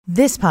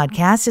This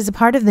podcast is a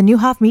part of the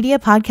Newhoff Media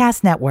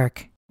Podcast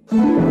Network.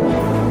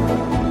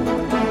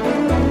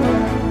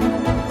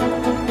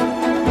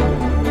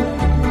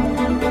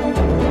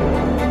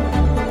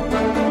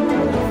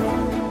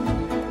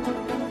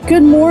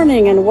 Good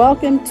morning and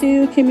welcome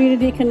to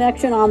Community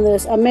Connection on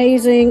this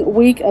amazing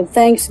week of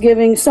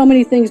Thanksgiving. So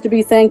many things to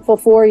be thankful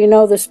for. You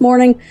know, this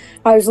morning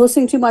I was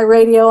listening to my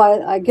radio.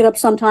 I get up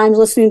sometimes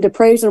listening to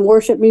praise and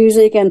worship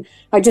music, and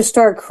I just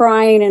start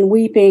crying and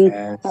weeping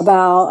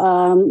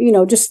about,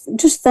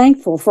 just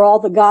thankful for all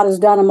that God has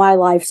done in my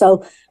life.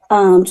 So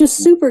just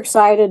super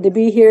excited to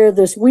be here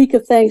this week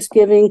of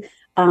Thanksgiving.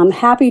 I'm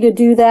happy to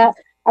do that.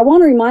 I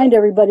want to remind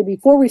everybody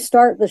before we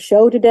start the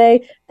show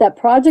today that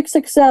Project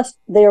Success,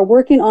 they are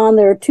working on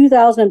their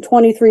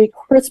 2023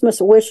 Christmas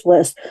wish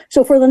list.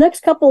 So for the next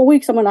couple of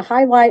weeks, I'm going to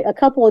highlight a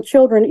couple of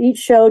children each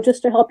show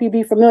just to help you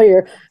be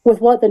familiar with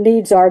what the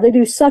needs are. They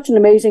do such an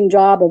amazing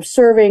job of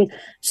serving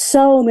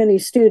so many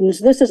students.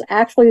 This is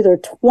actually their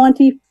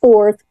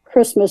 24th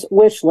Christmas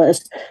wish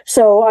list.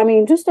 So, I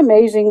mean, just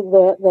amazing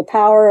the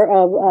power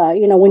of,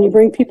 when you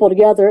bring people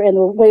together and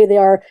the way they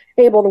are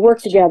able to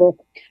work together.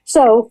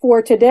 So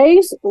for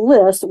today's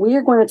list, we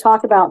are going to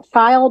talk about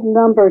child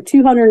number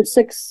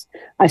 206.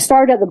 I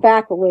started at the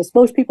back of the list.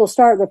 Most people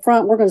start at the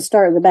front. We're going to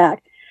start at the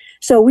back.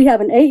 So we have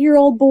an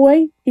 8-year-old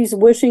boy. He's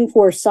wishing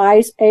for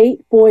size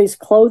 8 boys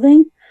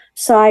clothing,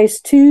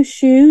 size 2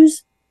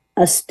 shoes,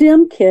 a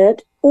STEM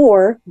kit,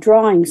 or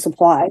drawing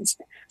supplies.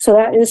 So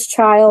that is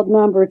child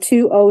number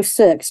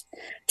 206.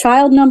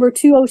 Child number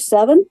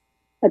 207,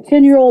 a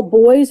 10-year-old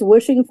boy is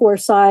wishing for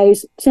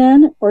size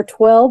 10 or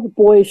 12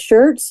 boys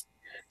shirts,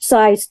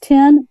 size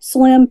 10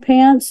 slim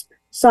pants,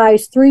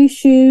 size 3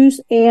 shoes,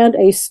 and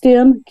a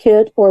STEM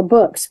kit or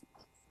books.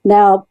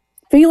 Now,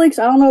 Felix,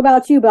 I don't know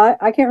about you, but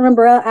I can't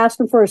remember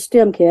asking for a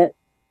STEM kit.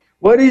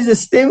 What is a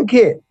STEM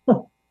kit?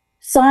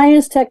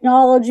 Science,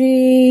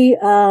 technology,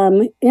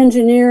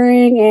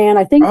 engineering, and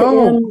I think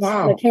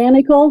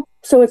mechanical.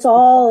 So it's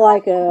all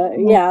like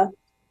Oh,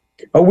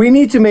 we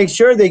need to make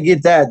sure they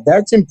get that.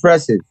 That's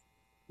impressive.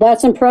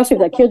 That's impressive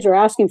that kids are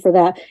asking for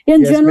that.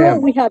 In general,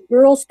 we have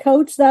girls'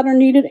 coats that are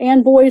needed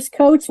and boys'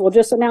 coats. We'll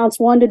just announce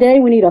one today.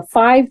 We need a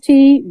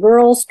 5T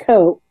girls'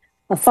 coat,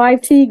 a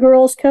 5T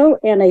girls' coat,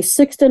 and a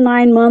 6 to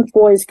 9 month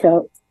boys'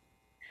 coat.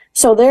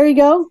 So there you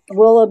go.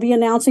 We'll be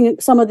announcing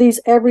some of these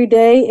every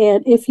day.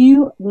 And if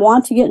you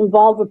want to get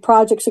involved with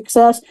Project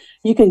Success,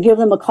 you can give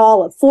them a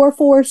call at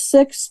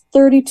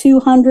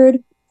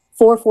 446-3200,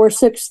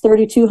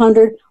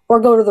 446-3200, or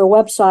go to their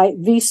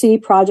website,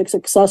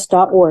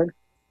 vcprojectsuccess.org.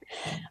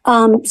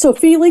 So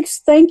Felix,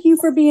 thank you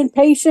for being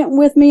patient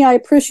with me. I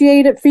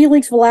appreciate it.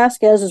 Felix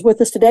Velasquez is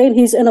with us today, and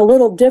he's in a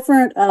little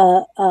different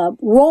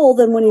role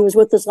than when he was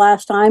with us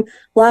last time.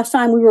 Last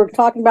time we were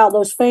talking about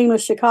those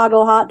famous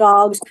Chicago hot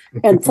dogs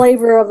and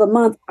flavor of the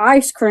month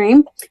ice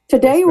cream.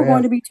 Today we're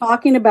going to be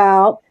talking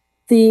about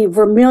the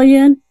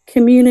Vermilion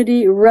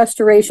Community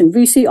Restoration,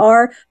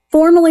 VCR,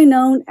 formerly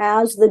known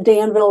as the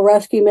Danville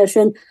Rescue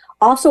Mission.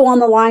 Also on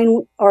the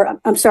line,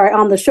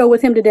 on the show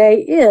with him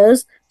today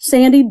is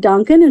Sandy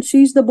Duncan, and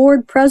she's the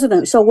board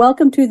president. So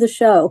welcome to the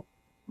show.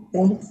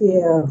 Thank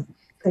you.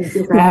 Thank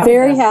you for having us.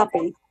 Very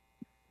happy.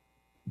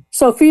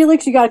 So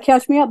Felix, you got to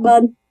catch me up,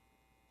 bud.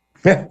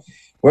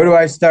 Where do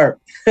I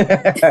start?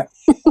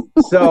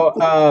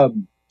 So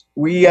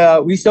we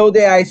sold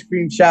the ice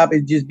cream shop.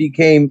 It just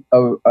became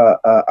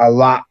a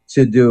lot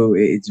to do.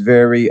 It's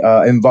very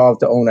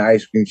involved to own an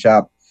ice cream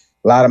shop.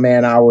 A lot of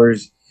man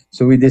hours.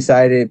 So we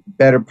decided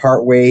better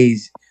part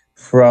ways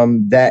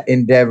from that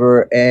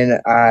endeavor, and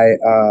I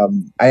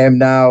am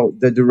now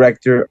the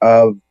director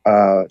of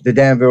the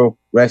Danville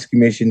Rescue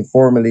Mission,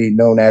 formerly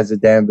known as the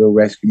Danville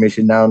Rescue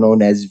Mission, now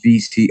known as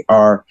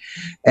VCR.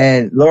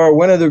 And Laura,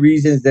 one of the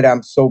reasons that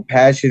I'm so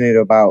passionate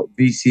about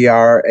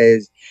VCR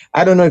is,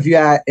 I don't know if you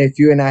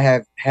and I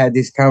have had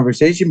this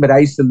conversation, but I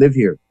used to live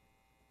here.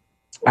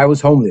 I was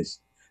homeless.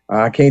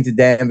 I came to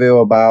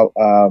Danville about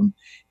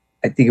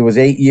I think it was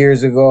 8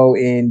 years ago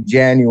in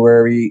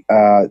January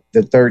the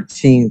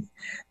 13th.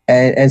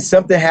 And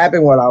something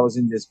happened while I was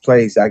in this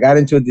place. I got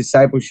into a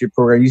discipleship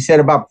program. You said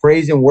about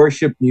praise and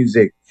worship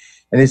music.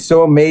 And it's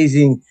so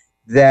amazing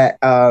that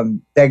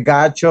that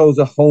God chose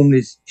a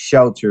homeless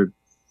shelter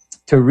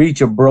to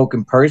reach a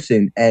broken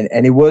person.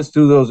 And it was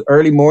through those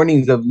early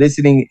mornings of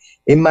listening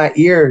in my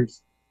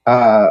ears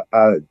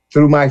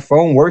through my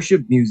phone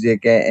worship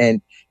music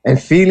and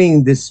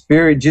feeling the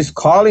Spirit just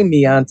calling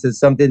me onto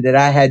something that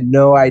I had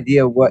no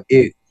idea what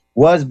it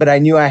was, but I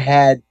knew I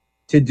had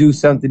to do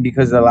something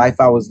because the life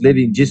I was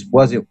living just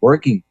wasn't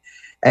working.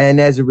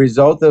 And as a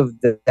result of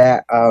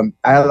that,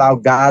 I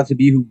allowed God to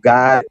be who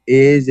God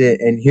is.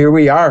 And here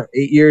we are,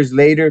 8 years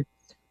later,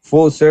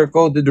 full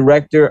circle, the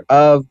director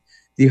of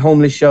the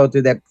homeless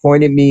shelter that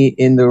pointed me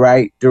in the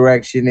right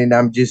direction. And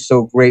I'm just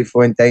so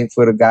grateful and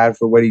thankful to God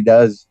for what he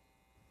does.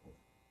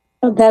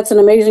 That's an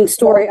amazing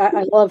story.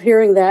 I love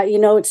hearing that. You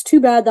know, it's too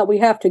bad that we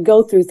have to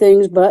go through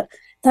things, but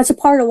that's a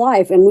part of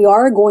life, and we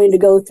are going to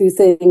go through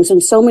things.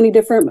 And so many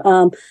different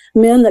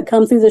men that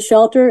come through the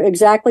shelter,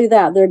 exactly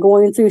that. They're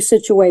going through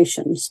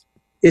situations.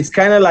 it's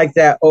kind of like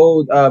that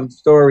old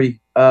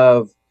story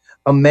of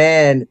a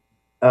man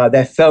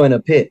that fell in a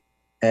pit,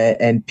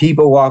 and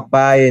people walk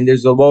by, and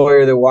there's a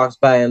lawyer that walks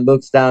by and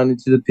looks down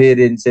into the pit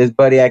and says,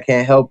 "Buddy, I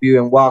can't help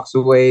you," and walks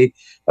away.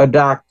 A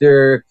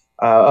doctor,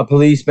 a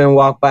policeman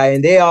walk by,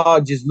 and they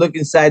all just look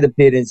inside the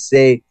pit and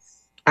say,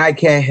 "I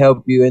can't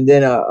help you." And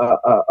then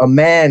a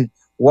man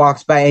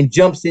walks by and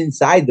jumps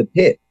inside the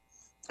pit.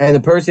 And the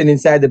person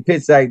inside the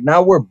pit's like,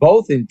 "Now we're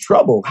both in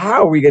trouble.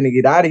 How are we going to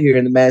get out of here?"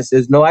 And the man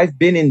says, "No, I've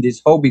been in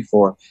this hole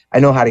before.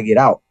 I know how to get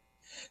out."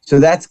 So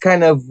that's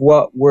kind of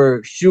what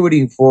we're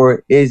shooting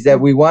for, is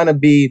that we want to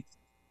be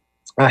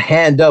a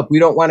hand up. We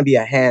don't want to be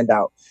a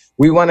handout.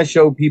 We want to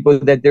show people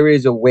that there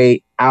is a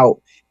way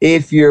out.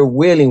 If you're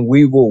willing,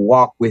 we will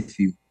walk with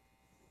you.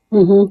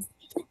 Mm-hmm.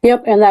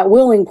 Yep. And that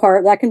willing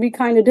part, that can be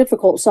kind of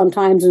difficult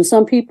sometimes. And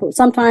some people,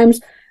 sometimes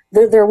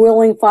they're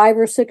willing 5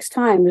 or 6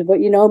 times, but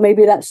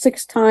maybe that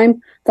 6th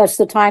time, that's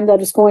the time that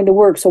it's going to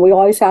work. So we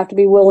always have to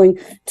be willing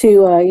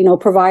to,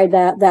 provide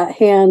that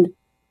hand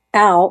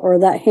out or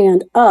that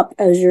hand up,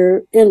 as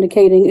you're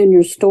indicating in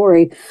your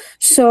story.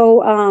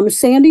 So,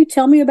 Sandy,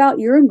 tell me about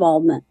your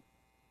involvement.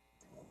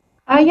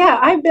 Yeah,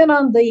 I've been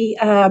on the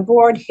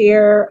board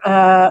here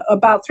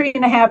about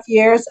 3.5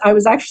 years. I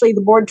was actually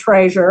the board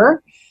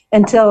treasurer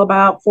until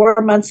about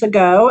 4 months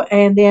ago,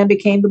 and then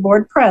became the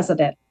board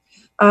president.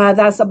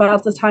 That's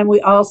about the time we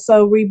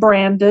also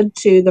rebranded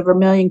to the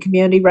Vermilion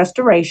Community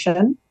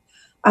Restoration.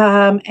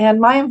 And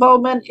my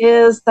involvement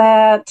is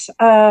that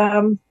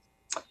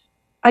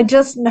I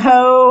just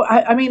know,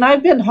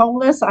 I've been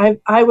homeless.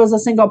 I was a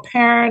single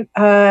parent,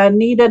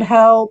 needed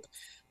help.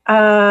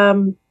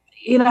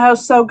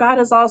 So God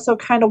has also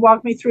kind of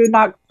walked me through,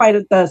 not quite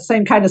at the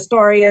same kind of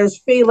story as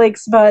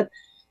Felix, but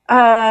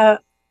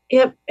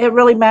it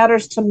really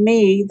matters to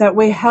me that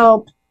we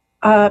help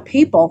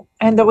people,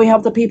 and that we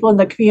help the people in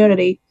the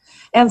community.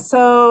 And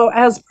so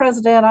as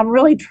president, I'm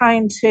really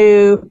trying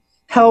to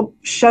help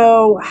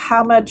show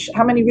how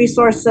many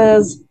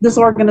resources this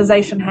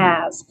organization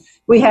has.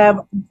 We have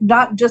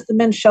not just the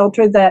men's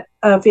shelter that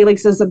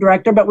Felix is the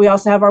director, but we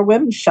also have our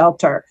women's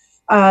shelter.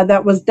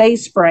 That was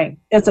Dayspring.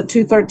 It's at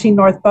 213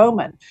 North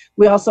Bowman.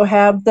 We also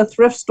have the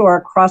thrift store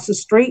across the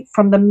street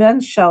from the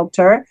men's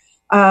shelter,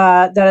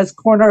 that is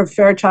corner of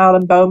Fairchild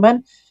and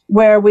Bowman,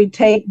 where we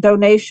take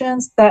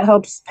donations that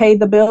helps pay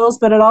the bills,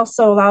 but it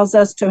also allows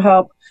us to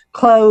help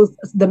clothe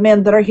the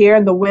men that are here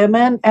and the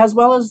women, as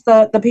well as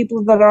the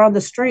people that are on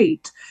the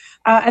street.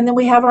 And then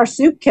we have our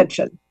soup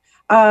kitchen,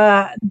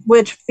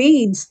 which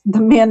feeds the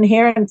men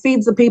here and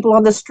feeds the people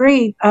on the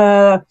street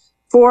 400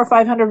 or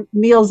 500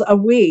 meals a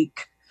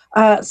week.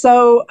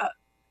 So,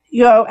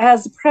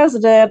 as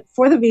president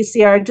for the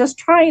VCR, just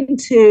trying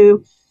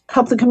to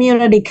help the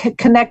community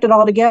connect it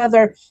all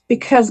together,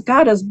 because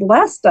God has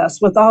blessed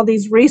us with all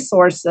these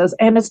resources,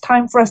 and it's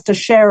time for us to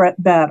share it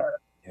better.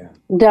 Yeah.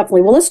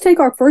 Definitely. Well, let's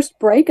take our first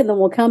break, and then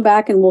we'll come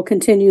back and we'll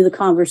continue the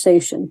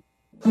conversation.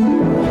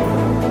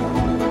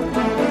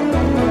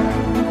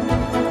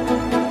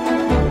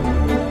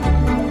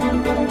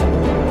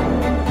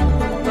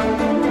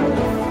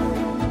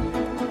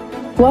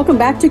 Welcome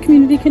back to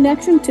Community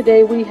Connection.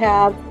 Today we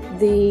have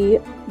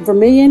the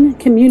Vermilion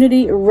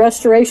Community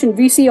Restoration,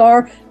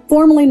 VCR,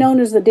 formerly known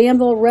as the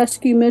Danville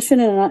Rescue Mission.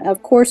 And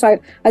of course, I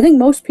think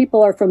most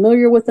people are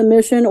familiar with the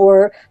mission,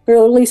 or they're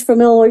at least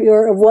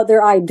familiar of what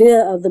their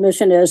idea of the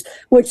mission is,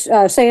 which,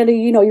 Sandy,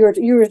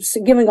 you're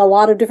giving a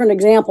lot of different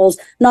examples,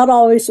 not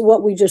always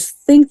what we just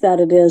think that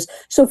it is.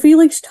 So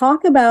Felix,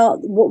 talk about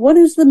what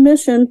is the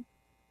mission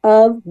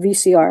of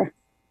VCR?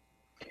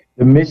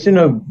 The mission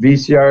of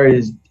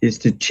VCR is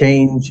to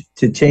change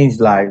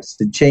lives,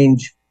 to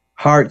change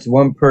hearts,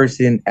 one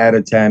person at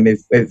a time.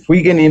 If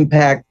we can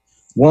impact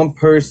one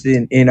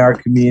person in our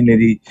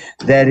community,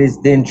 that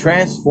is then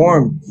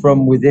transformed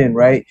from within,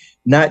 right?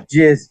 Not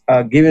just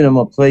giving them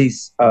a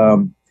place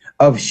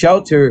of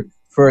shelter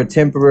for a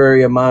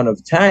temporary amount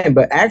of time,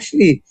 but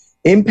actually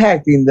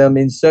impacting them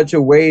in such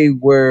a way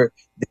where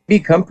they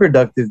become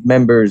productive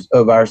members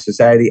of our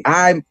society.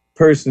 I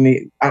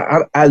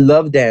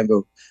love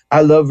Danville. I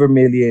love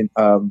Vermilion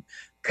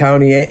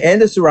County and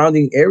the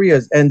surrounding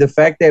areas, and the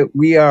fact that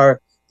we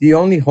are the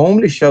only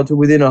homeless shelter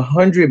within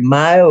 100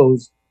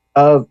 miles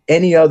of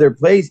any other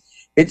place.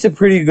 It's a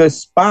pretty good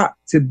spot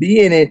to be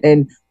in it,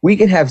 and we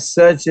can have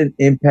such an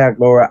impact,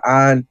 Laura,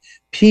 on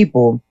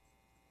people.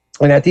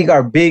 And I think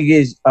our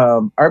biggest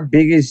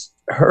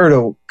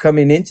hurdle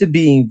coming into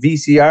being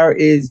VCR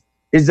is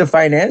the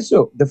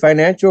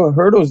financial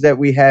hurdles that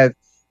we have,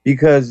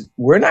 because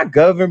we're not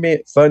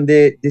government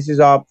funded. This is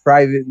all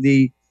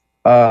privately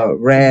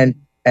ran,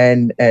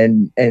 and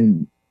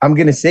I'm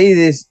gonna say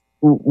this: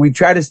 we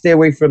try to stay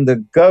away from the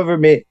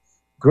government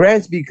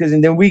grants, because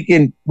and then we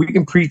can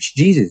preach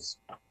Jesus,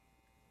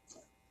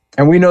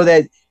 and we know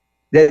that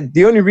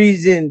the only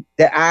reason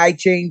that I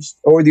changed,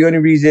 or the only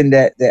reason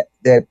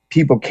that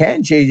people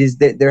can change, is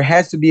that there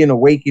has to be an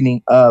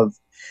awakening of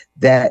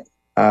that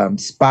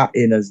spot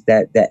in us,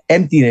 that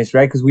emptiness,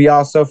 right? Because we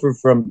all suffer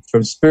from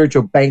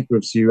spiritual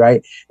bankruptcy,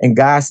 right? And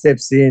God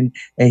steps in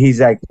and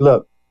he's like,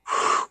 look,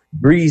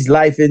 breathes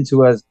life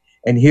into us,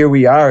 and here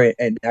we are.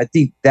 And I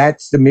think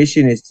that's the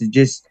mission, is to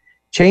just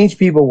change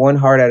people one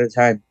heart at a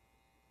time.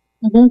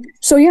 Mm-hmm.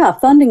 So yeah,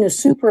 funding is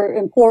super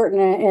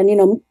important,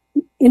 and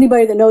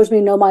anybody that knows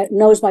me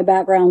knows my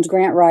background's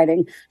grant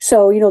writing.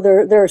 So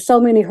there are so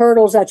many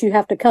hurdles that you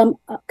have to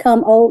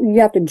you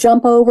have to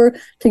jump over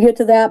to get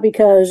to that,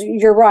 because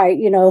you're right.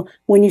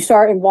 When you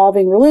start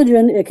involving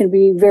religion, it can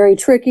be very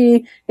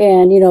tricky,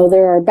 and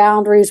there are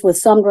boundaries with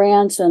some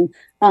grants, and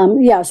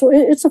so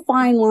it's a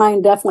fine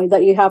line definitely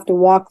that you have to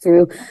walk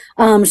through.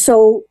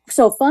 So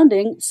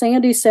funding.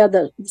 Sandy said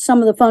that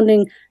some of the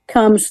funding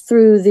comes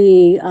through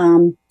the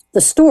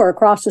store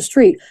across the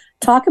street.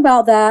 Talk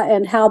about that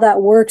and how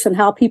that works and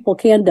how people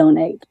can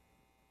donate.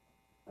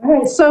 All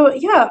right. So,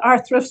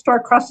 our thrift store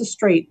across the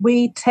street,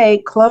 we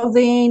take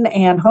clothing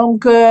and home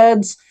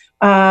goods,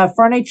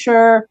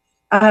 furniture.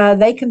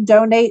 They can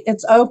donate.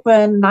 It's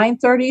open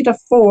 9:30 to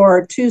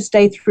 4,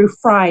 Tuesday through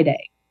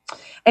Friday.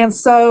 And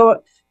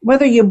so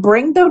whether you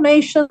bring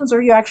donations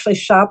or you actually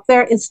shop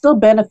there, it's still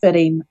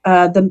benefiting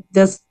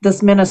this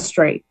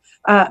ministry.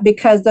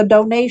 Because the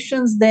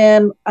donations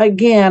then,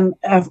 again,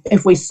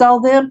 if we sell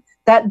them,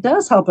 that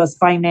does help us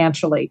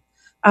financially.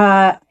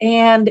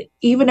 And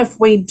even if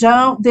we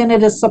don't, then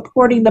it is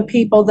supporting the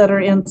people that are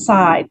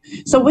inside.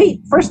 So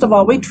first of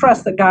all, we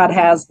trust that God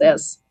has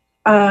this.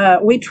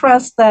 We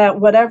trust that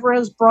whatever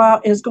is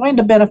brought is going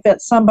to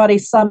benefit somebody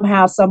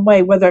somehow, some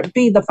way, whether it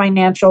be the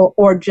financial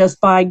or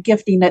just by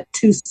gifting it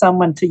to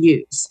someone to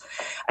use.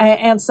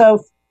 And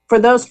so for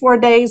those 4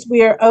 days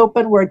we are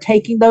open, we're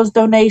taking those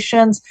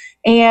donations,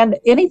 and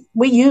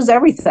we use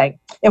everything.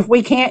 If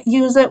we can't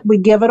use it, we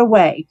give it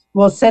away.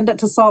 We'll send it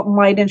to Salt and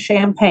Light in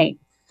Champaign,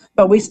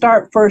 but we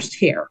start first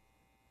here.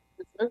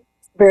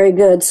 Very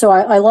good. So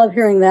I love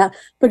hearing that.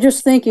 But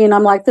just thinking,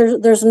 I'm like,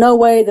 there's no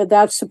way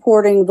that's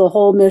supporting the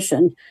whole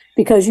mission,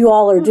 because you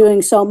all are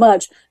doing so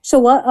much. So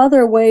what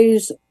other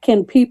ways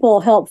can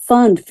people help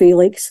fund,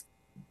 Felix?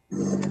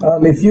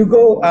 If you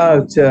go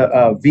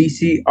to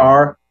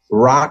VCRrocks.org,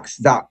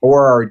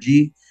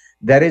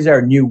 that is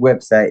our new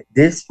website.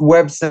 This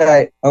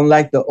website,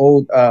 unlike the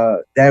old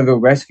Danville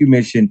Rescue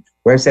Mission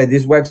website,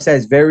 this website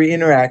is very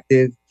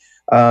interactive.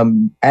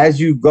 As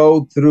you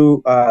go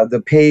through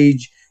the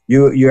page,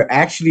 you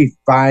actually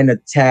find a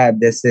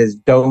tab that says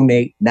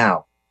Donate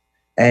Now.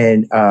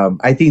 And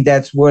I think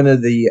that's one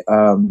of the,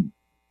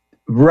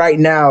 right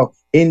now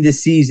in the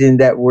season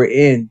that we're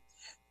in,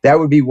 that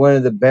would be one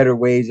of the better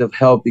ways of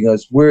helping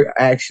us. We're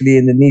actually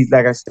in the need,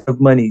 like I said, of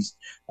monies.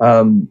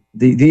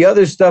 The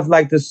other stuff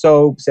like the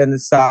soaps and the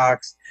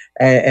socks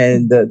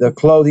and the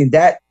clothing,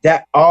 that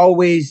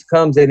always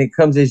comes, and it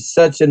comes in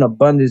such an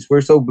abundance.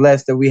 We're so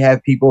blessed that we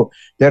have people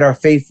that are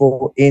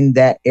faithful in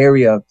that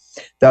area.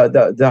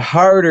 The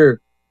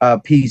harder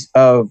piece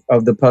of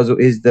the puzzle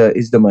is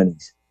the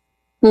monies.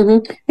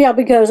 Mm-hmm. Yeah,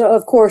 because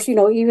of course,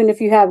 even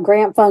if you have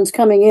grant funds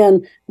coming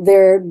in,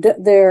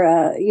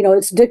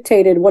 it's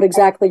dictated what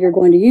exactly you're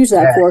going to use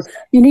that for.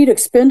 You need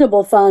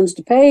expendable funds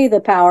to pay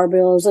the power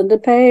bills and to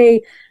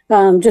pay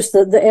just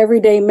the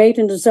everyday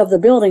maintenance of the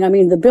building. I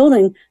mean, the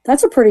building,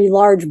 that's a pretty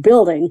large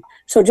building.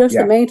 So just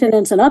the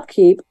maintenance and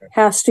upkeep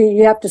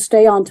you have to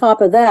stay on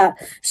top of that.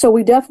 So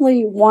we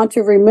definitely want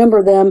to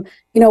remember them.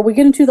 We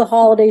get into the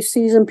holiday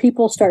season,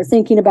 people start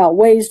thinking about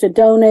ways to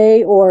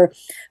donate or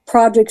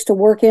projects to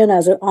work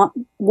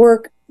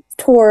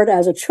toward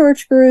as a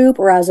church group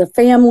or as a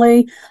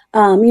family.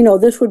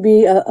 This would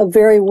be a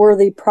very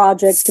worthy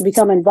project to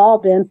become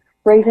involved in,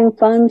 raising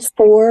funds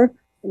for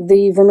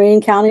the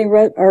Vermilion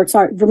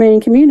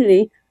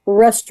community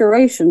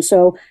restoration.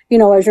 So,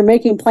 as you're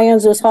making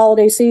plans this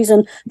holiday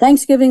season,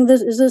 Thanksgiving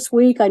is this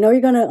week. I know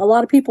a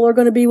lot of people are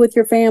going to be with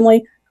your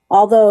family.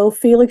 Although,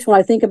 Felix, when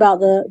I think about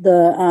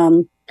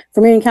the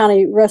Vermilion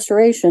County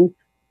restoration,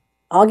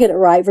 I'll get it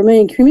right,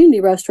 Vermilion Community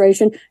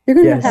Restoration, you're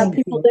going to have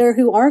people there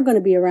who aren't going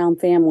to be around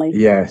family.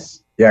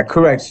 Yes. Yeah,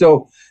 correct.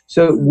 So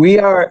we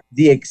are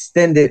the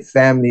extended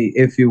family,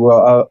 if you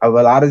will, of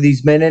a lot of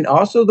these men, and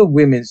also the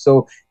women.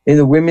 So in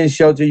the women's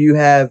shelter, you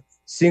have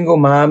single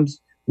moms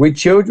with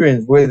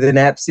children with an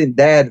absent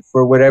dad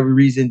for whatever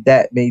reason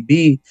that may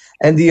be.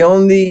 And the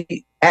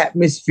only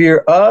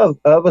atmosphere of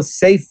a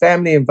safe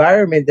family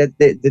environment that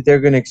they're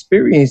going to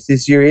experience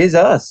this year is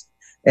us.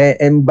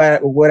 And by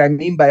what I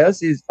mean by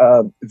us is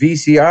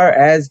VCR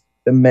as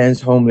the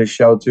men's homeless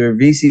shelter,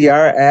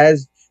 VCR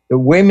as the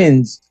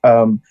women's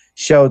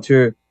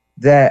shelter,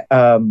 that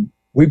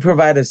we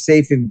provide a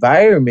safe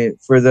environment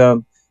for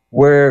them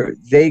where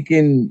they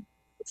can,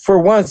 for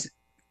once,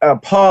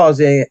 pause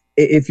and,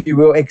 if you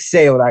will,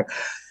 exhale, like,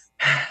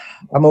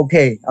 I'm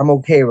okay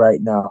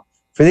right now.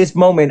 For this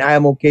moment, I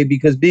am okay,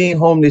 because being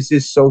homeless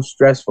is so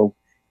stressful.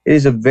 It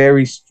is a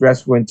very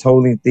stressful and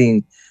tolling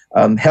thing.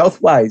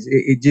 Health-wise,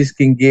 it just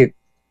can get,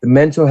 the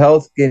mental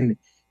health can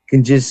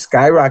just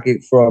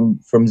skyrocket from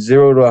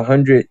 0 to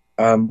 100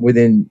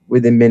 within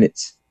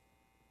minutes.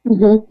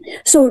 Mm-hmm.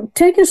 So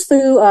take us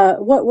through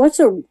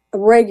what's a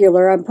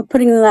regular. I'm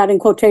putting that in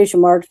quotation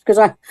marks because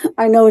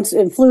I know it's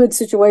in fluid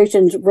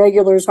situations.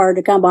 Regular is hard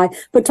to come by,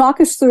 but talk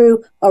us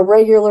through a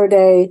regular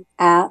day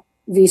at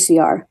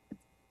VCR.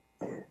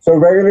 So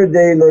regular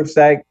day looks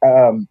like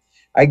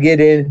I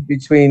get in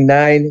between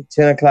 9,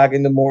 10 o'clock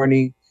in the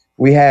morning.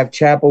 We have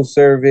chapel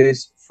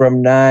service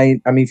from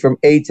from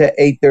 8 to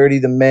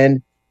 8:30. The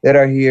men that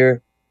are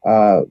here,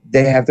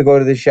 they have to go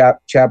to the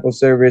chapel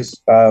service.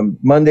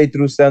 Monday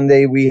through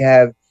Sunday, we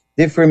have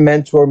different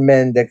mentor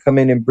men that come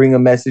in and bring a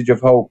message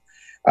of hope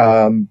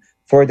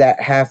for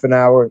that half an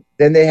hour.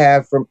 Then they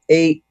have from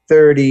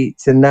 8:30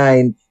 to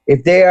 9.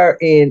 If they are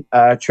in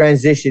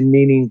transition,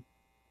 meaning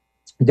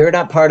they're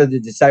not part of the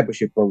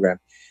discipleship program.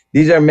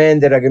 These are men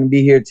that are going to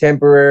be here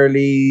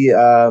temporarily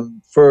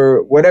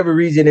for whatever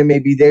reason it may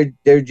be.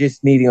 They're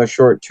just needing a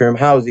short-term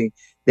housing.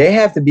 They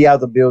have to be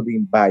out the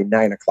building by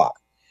 9 o'clock.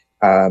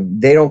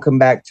 They don't come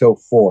back till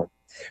 4.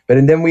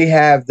 And then we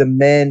have the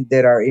men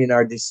that are in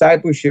our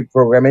discipleship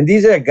program. And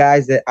these are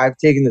guys that I've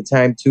taken the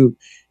time to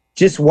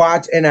just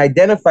watch and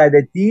identify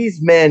that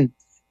these men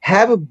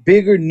have a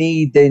bigger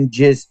need than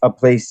just a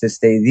place to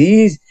stay.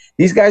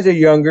 These guys are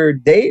younger.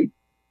 They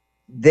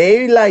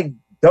like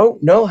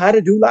don't know how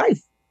to do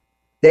life.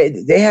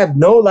 They have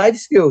no life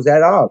skills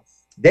at all.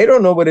 They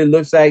don't know what it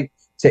looks like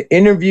to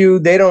interview.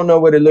 They don't know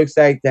what it looks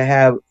like to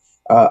have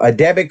a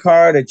debit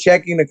card, a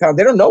checking account.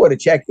 They don't know what a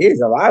check is,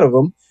 a lot of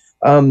them.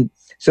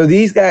 So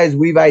these guys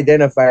we've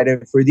identified,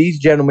 and for these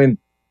gentlemen,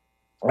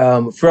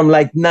 from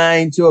like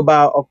 9 to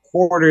about a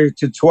quarter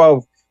to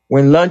 12,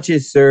 when lunch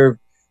is served,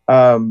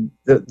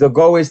 the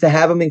goal is to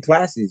have them in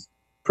classes,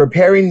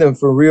 preparing them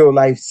for real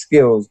life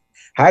skills.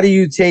 How do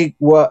you take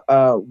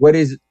what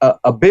is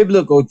a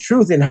biblical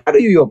truth, and how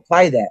do you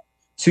apply that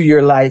to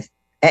your life?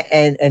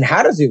 And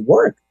how does it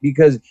work?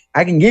 Because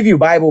I can give you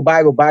Bible,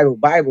 right?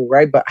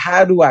 But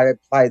how do I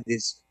apply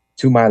this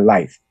to my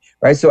life,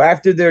 right? So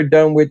after they're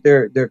done with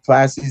their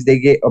classes, they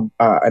get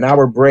an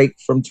hour break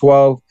from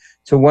 12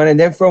 to 1. And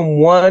then from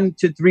 1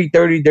 to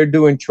 3:30, they're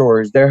doing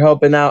chores. They're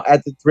helping out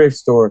at the thrift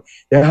store.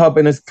 They're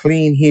helping us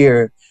clean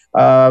here,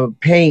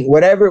 paint,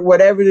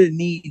 whatever the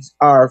needs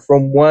are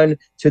from 1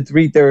 to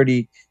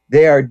 3:30,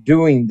 they are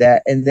doing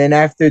that. And then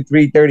after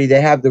 3:30,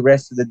 they have the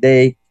rest of the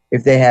day.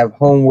 If they have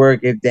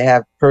homework, if they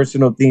have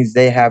personal things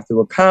they have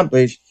to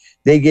accomplish,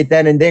 they get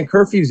that. And then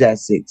curfew's at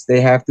 6. They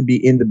have to be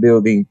in the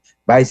building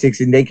by 6,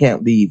 and they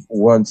can't leave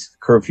once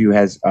curfew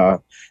has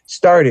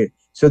started.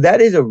 So that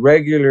is a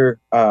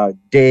regular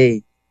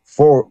day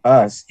for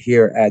us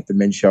here at the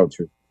men's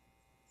shelter.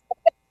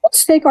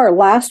 Let's take our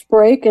last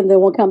break, and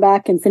then we'll come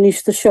back and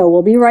finish the show.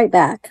 We'll be right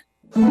back.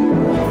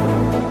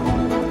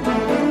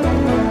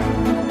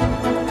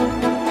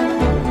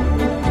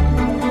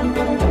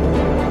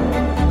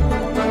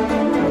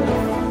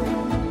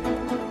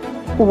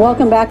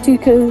 Welcome back to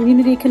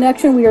Community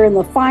Connection. We are in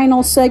the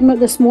final segment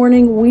this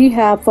morning. We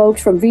have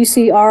folks from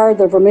VCR,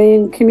 the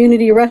Vermilion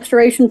Community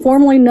Restoration,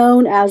 formerly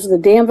known as the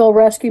Danville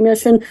Rescue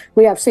Mission.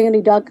 We have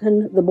Sandy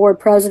Duncan, the board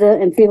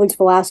president, and Felix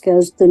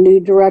Velasquez, the new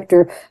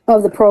director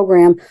of the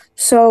program.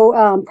 So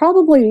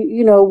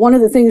probably, one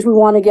of the things we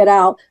want to get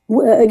out,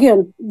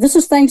 again, this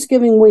is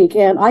Thanksgiving week,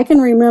 and I can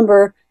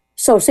remember.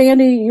 So,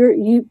 Sandy,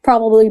 you've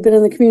probably been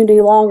in the community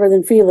longer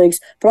than Felix,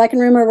 but I can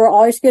remember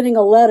always getting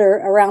a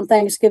letter around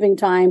Thanksgiving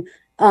time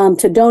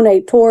to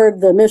donate toward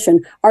the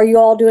mission. Are you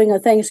all doing a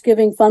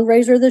Thanksgiving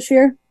fundraiser this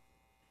year?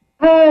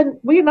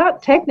 We're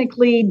not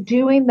technically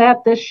doing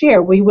that this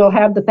year. We will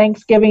have the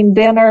Thanksgiving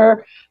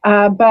dinner,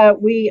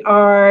 but we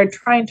are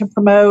trying to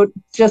promote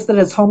just that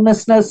it's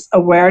Homelessness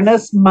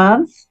Awareness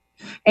Month.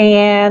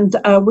 And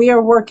we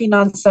are working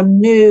on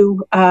some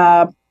new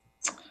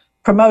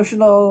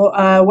promotional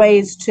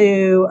ways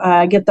to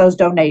get those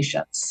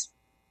donations.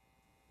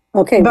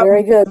 Okay, but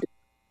very good.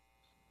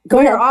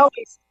 We are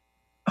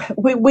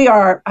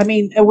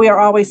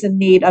always in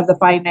need of the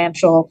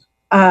financial.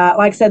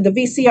 Like I said, the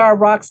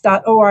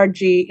VCRrocks.org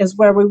is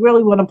where we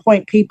really want to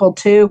point people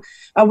to.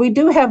 We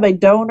do have a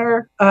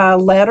donor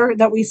letter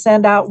that we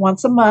send out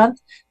once a month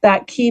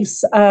that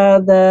keeps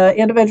the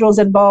individuals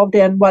involved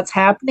in what's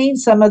happening,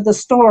 some of the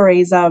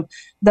stories of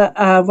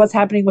what's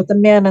happening with the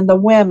men and the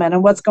women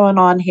and what's going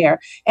on here.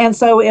 And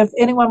so if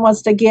anyone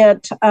wants to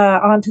get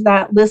onto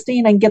that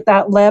listing and get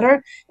that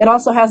letter, it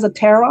also has a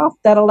tear-off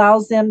that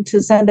allows them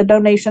to send a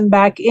donation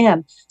back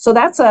in. So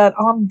that's an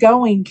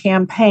ongoing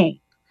campaign.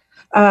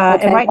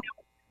 Okay. And right now,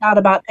 we've got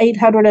about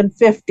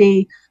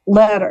 850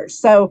 letters.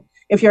 So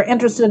if you're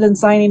interested in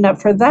signing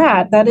up for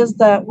that, that is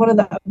one of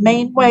the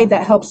main way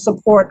that helps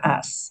support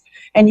us.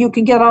 And you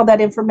can get all that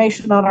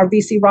information on our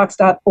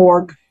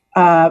VCRocks.org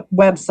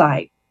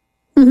website.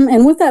 Mm-hmm.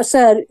 And with that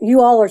said,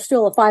 you all are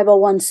still a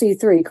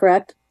 501c3,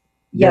 correct?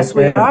 Yes,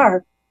 we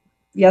are.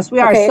 Yes, we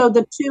are. Okay. So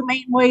the two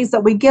main ways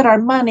that we get our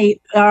money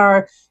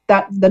are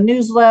the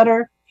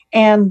newsletter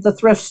and the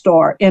thrift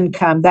store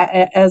income. That,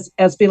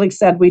 as Felix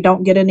said, we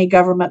don't get any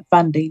government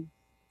funding.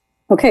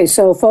 Okay,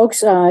 so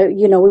folks, we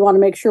want to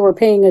make sure we're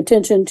paying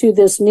attention to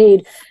this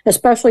need,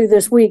 especially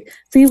this week.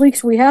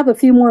 Felix, we have a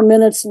few more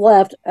minutes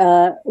left.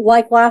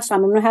 Like last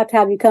time, I'm going to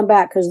have you come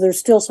back because there's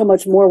still so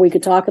much more we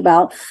could talk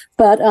about.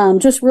 But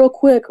just real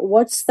quick,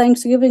 what's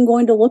Thanksgiving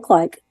going to look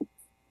like?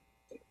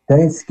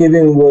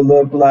 Thanksgiving will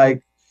look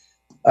like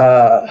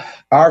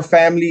our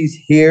families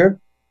here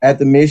at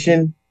the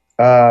mission.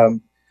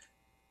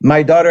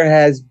 My daughter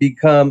has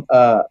become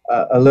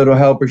a little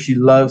helper. She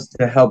loves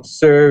to help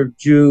serve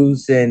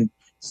Jews and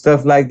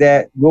stuff like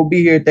that. We'll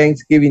be here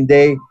Thanksgiving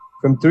Day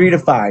from 3 to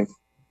 5.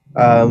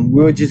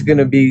 We're just going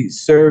to be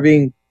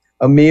serving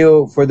a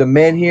meal for the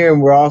men here,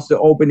 and we're also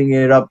opening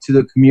it up to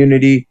the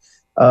community.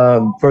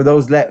 For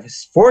those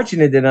less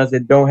fortunate than us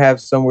that don't have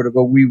somewhere to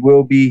go, we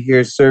will be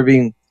here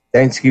serving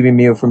Thanksgiving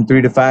meal from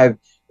 3 to 5.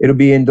 It'll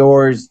be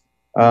indoors.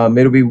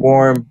 It'll be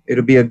warm.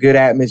 It'll be a good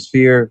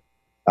atmosphere.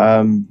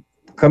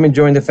 Come and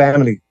join the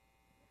family.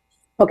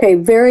 Okay,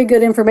 very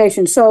good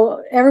information.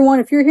 So everyone,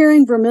 if you're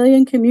hearing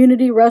Vermilion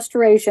Community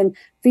Restoration,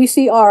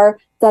 VCR,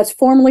 that's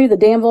formerly the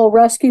Danville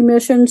Rescue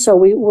Mission. So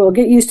we will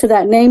get used to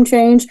that name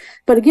change.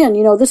 But again,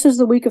 this is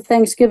the week of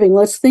Thanksgiving.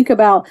 Let's think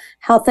about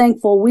how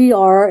thankful we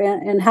are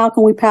and how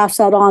can we pass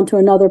that on to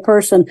another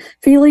person.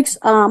 Felix,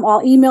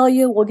 I'll email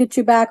you. We'll get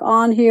you back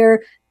on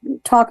here,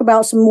 talk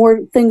about some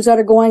more things that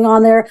are going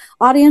on there.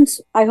 Audience,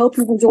 I hope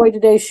you've enjoyed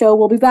today's show.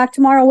 We'll be back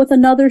tomorrow with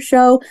another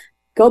show.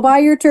 Go buy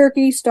your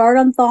turkey. Start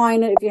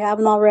unthawing it if you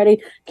haven't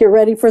already. Get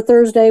ready for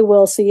Thursday.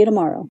 We'll see you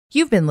tomorrow.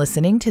 You've been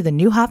listening to the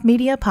Newhoff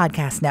Media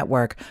Podcast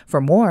Network.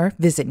 For more,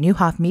 visit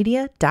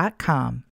newhoffmedia.com.